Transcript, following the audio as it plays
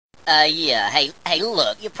Yeah. Hey,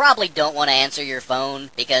 look, you probably don't want to answer your phone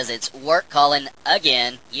because it's work calling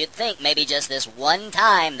again. You'd think maybe just this one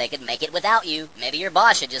time they could make it without you. Maybe your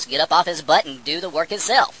boss should just get up off his butt and do the work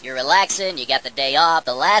himself. You're relaxing, you got the day off.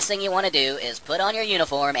 The last thing you want to do is put on your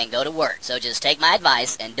uniform and go to work. So just take my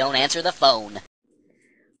advice and don't answer the phone.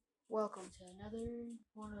 Welcome to another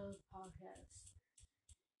one of podcasts.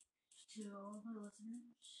 To all of my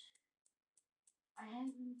listeners, I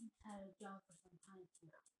haven't had a job for some time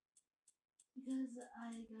now because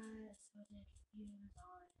I got so confused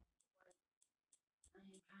on what I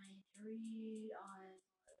am trying to read on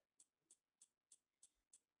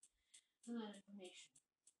some of that information.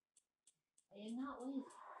 I am not lazy,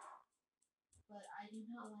 but I do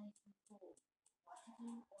not like to be told what to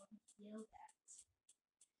do or be yelled at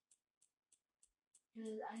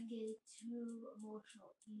because I get too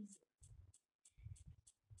emotional easily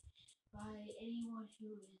by anyone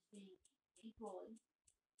who is being a bully.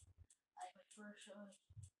 Like my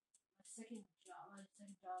second job as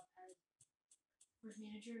first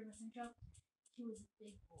manager of my second job, he was a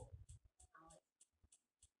big boy.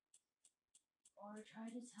 Or try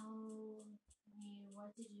to tell me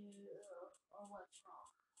what to do or what's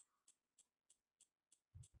wrong.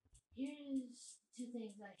 Here's two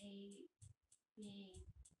things I hate being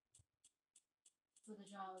for the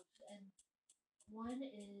jobs, and one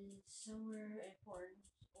is somewhere important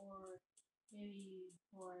or maybe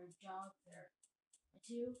for a job fair. And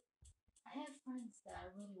two, I have friends that I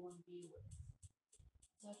really want to be with,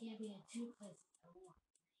 so I can't be in two places at once.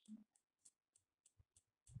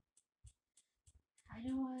 I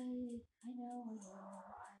know.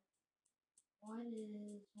 One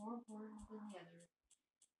is more important than the other.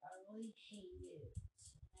 I really hate it.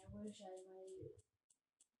 I wish I might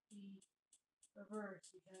be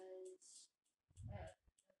reversed because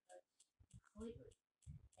completely.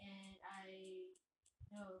 And I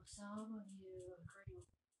know some of you agree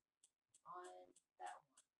on that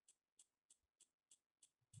one.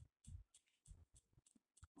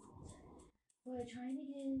 But trying to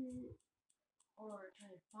get or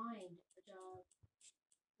trying to find a job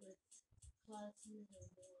with classes or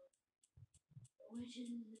more, which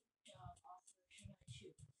is job offer should I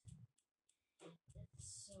choose?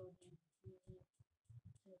 It's so damn confusing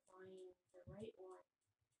to find the right one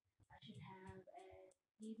I should have, and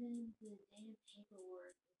even the damn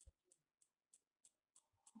paperwork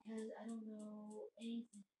because I don't know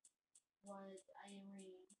anything what I am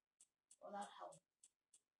reading without help.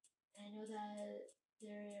 And I know that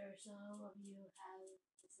there are some of you have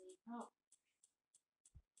the same problem.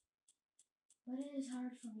 But it is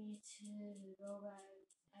hard for me to go back and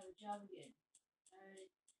have a job again. I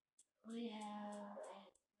really have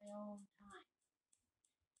my own time.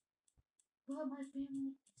 But my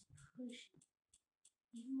family is pushing.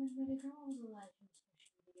 Even when my grandma was alive, she was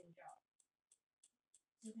pushing me to get a job.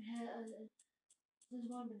 So there's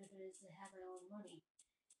one benefit is to have my own money.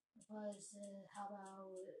 Plus, how about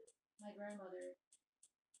my grandmother?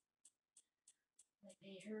 I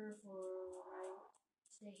pay her for my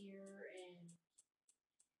stay here, and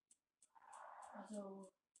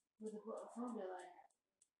also with the phone bill I have,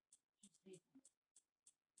 she's paid for.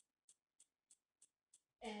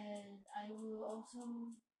 And I will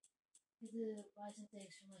also get to buy some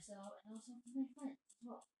things for myself and also for my friends as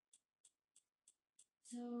well.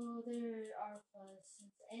 So there are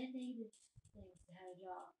pluses and negative things to have a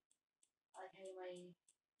job, like having my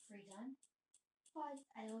free time. But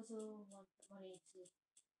I also want the money to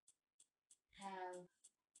have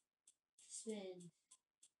to spend.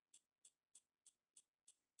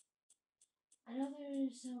 I know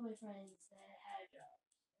there's some of my friends that had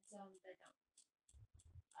jobs and some that don't.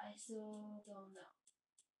 I still don't know.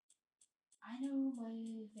 I know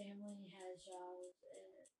my family has jobs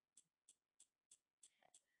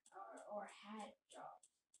or had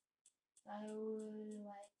jobs. I would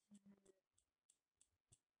like to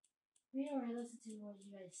read or listen to what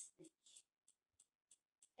you guys think.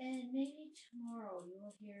 And maybe tomorrow you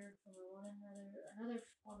will hear from another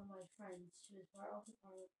one of my friends who is also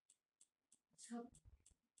part of this company.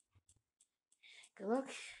 Good luck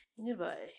and goodbye.